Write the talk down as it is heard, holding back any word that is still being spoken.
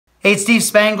Hey, it's Steve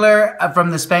Spangler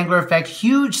from The Spangler Effect.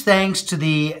 Huge thanks to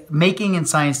the Making and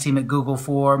Science team at Google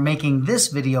for making this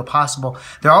video possible.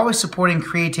 They're always supporting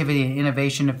creativity and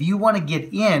innovation. If you want to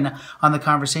get in on the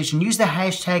conversation, use the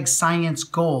hashtag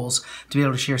ScienceGoals to be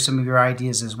able to share some of your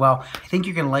ideas as well. I think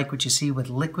you're going to like what you see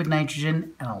with liquid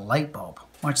nitrogen and a light bulb.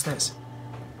 Watch this.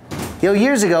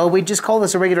 Years ago, we just called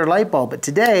this a regular light bulb, but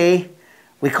today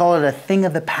we call it a thing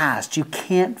of the past. You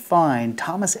can't find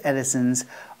Thomas Edison's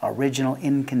original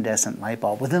incandescent light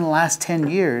bulb. Within the last 10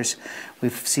 years,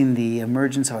 we've seen the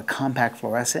emergence of a compact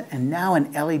fluorescent and now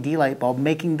an LED light bulb,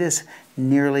 making this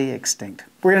nearly extinct.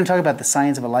 We're going to talk about the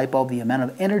science of a light bulb, the amount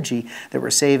of energy that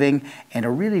we're saving, and a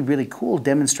really, really cool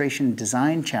demonstration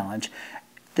design challenge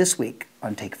this week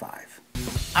on Take 5.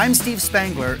 I'm Steve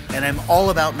Spangler, and I'm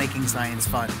all about making science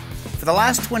fun. For the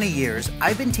last 20 years,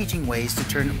 I've been teaching ways to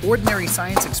turn ordinary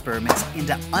science experiments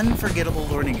into unforgettable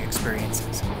learning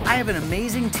experiences. I have an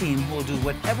amazing team who will do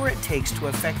whatever it takes to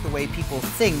affect the way people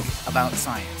think about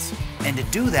science. And to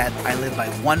do that, I live by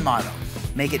one motto: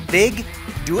 make it big,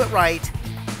 do it right,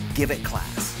 give it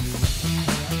class.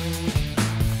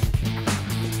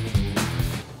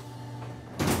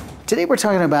 Today we're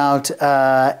talking about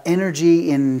energy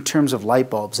in terms of light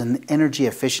bulbs and the energy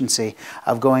efficiency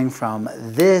of going from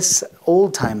this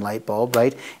old-time light bulb,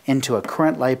 right, into a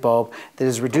current light bulb that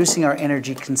is reducing our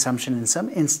energy consumption in some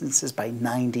instances by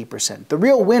 90%. The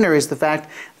real winner is the fact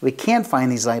that we can't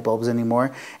find these light bulbs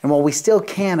anymore, and while we still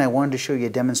can, I wanted to show you a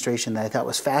demonstration that I thought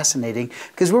was fascinating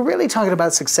because we're really talking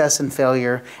about success and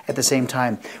failure at the same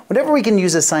time. Whenever we can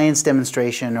use a science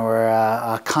demonstration or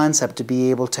a concept to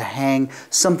be able to hang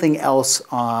something else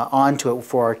onto it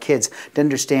for our kids to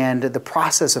understand the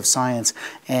process of science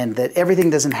and that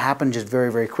everything doesn't happen just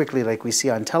very, very quickly like we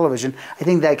see on television, I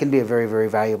think that can be a very, very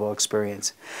valuable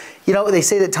experience. You know, they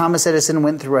say that Thomas Edison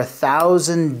went through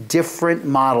 1,000 different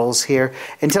models here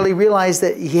until he realized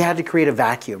that he had to create a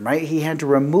vacuum, right? He had to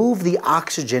remove the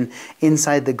oxygen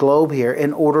inside the globe here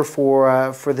in order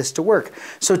for this to work.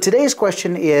 So today's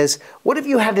question is, what if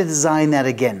you had to design that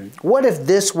again? What if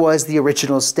this was the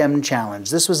original STEM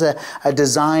challenge? This was a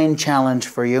design challenge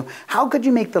for you. How could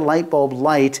you make the light bulb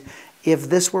light if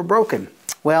this were broken?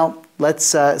 Well,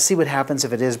 let's see what happens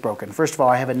if it is broken. First of all,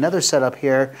 I have another setup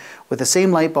here with the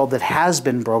same light bulb that has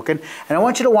been broken, and I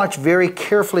want you to watch very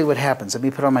carefully what happens. Let me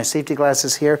put on my safety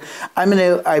glasses here.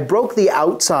 I broke the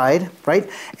outside, right?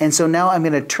 And so now I'm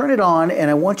going to turn it on, and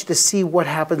I want you to see what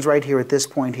happens right here at this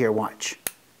point here. Watch.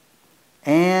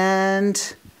 And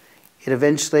it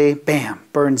eventually, bam,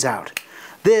 burns out.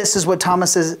 This is what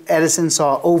Thomas Edison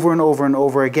saw over and over and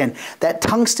over again. That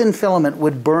tungsten filament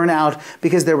would burn out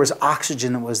because there was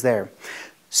oxygen that was there.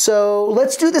 So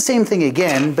let's do the same thing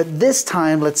again, but this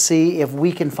time let's see if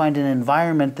we can find an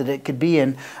environment that it could be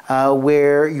in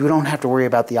where you don't have to worry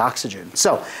about the oxygen.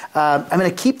 So I'm going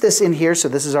to keep this in here. So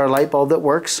this is our light bulb that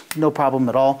works, no problem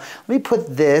at all. Let me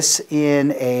put this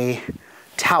in a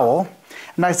towel.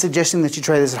 I'm not suggesting that you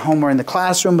try this at home or in the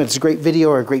classroom, but it's a great video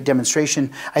or a great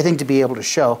demonstration, I think, to be able to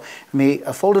show. Let me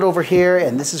fold it over here,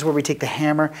 and this is where we take the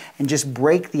hammer and just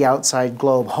break the outside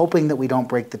globe, hoping that we don't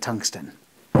break the tungsten.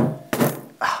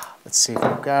 Let's see if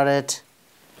we've got it.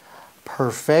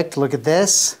 Perfect. Look at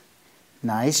this.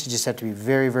 Nice. You just have to be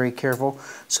very, very careful.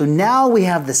 So now we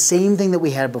have the same thing that we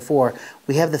had before.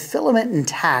 We have the filament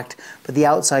intact, but the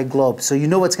outside globe. So you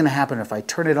know what's going to happen if I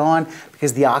turn it on,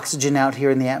 because the oxygen out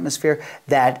here in the atmosphere,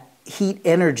 that heat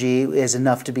energy is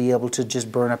enough to be able to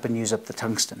just burn up and use up the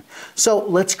tungsten. So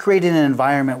let's create an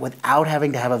environment without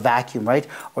having to have a vacuum, right?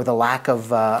 Or the lack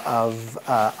of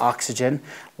oxygen.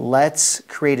 Let's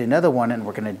create another one, and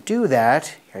we're going to do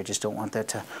that. Here, I just don't want that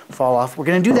to fall off. We're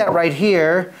going to do that right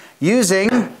here using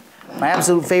my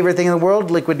absolute favorite thing in the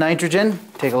world, liquid nitrogen.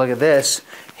 Take a look at this.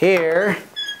 Here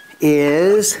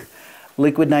is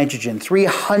liquid nitrogen,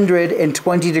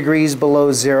 320 degrees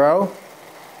below zero.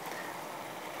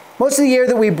 Most of the air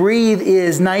that we breathe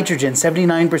is nitrogen.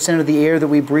 79% of the air that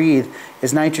we breathe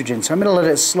is nitrogen. So I'm going to let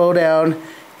it slow down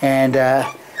and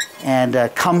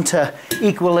come to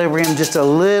equilibrium just a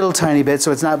little tiny bit,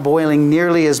 so it's not boiling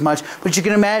nearly as much. But you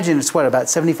can imagine it's what, about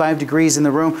 75 degrees in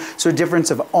the room, so a difference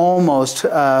of almost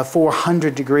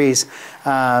 400 degrees.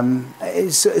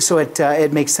 So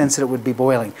it makes sense that it would be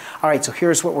boiling. All right, so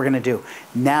here's what we're going to do.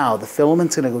 Now the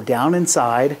filament's going to go down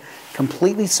inside,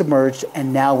 completely submerged,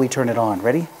 and now we turn it on.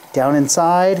 Ready? Down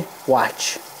inside,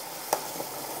 watch.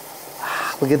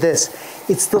 Look at this.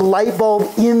 It's the light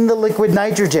bulb in the liquid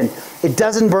nitrogen. It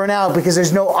doesn't burn out because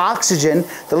there's no oxygen.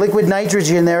 The liquid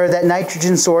nitrogen there, that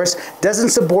nitrogen source,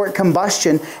 doesn't support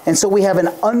combustion, and so we have an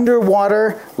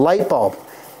underwater light bulb.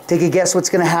 Take a guess what's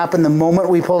going to happen the moment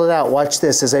we pull it out. Watch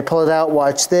this. As I pull it out,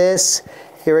 watch this.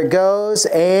 Here it goes,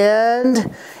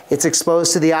 and it's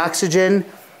exposed to the oxygen.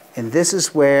 And this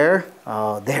is where,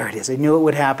 oh, there it is. I knew it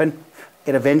would happen.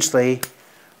 It eventually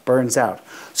burns out.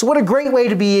 So what a great way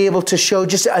to be able to show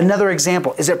just another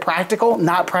example. Is it practical?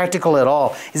 Not practical at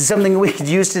all. Is it something we could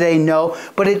use today? No.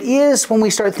 But it is, when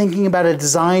we start thinking about a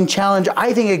design challenge,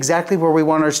 I think exactly where we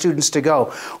want our students to go.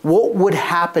 What would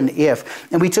happen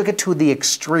if, and we took it to the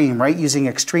extreme, right? Using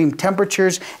extreme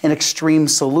temperatures, an extreme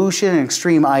solution, an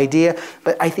extreme idea.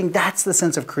 But I think that's the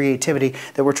sense of creativity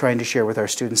that we're trying to share with our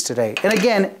students today. And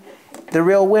again, the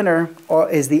real winner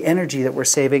is the energy that we're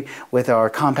saving with our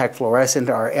compact fluorescent,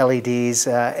 our LEDs,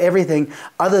 everything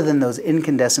other than those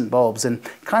incandescent bulbs. And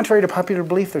contrary to popular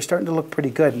belief, they're starting to look pretty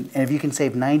good. And if you can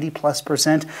save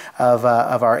 90+% of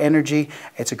our energy,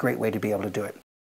 it's a great way to be able to do it.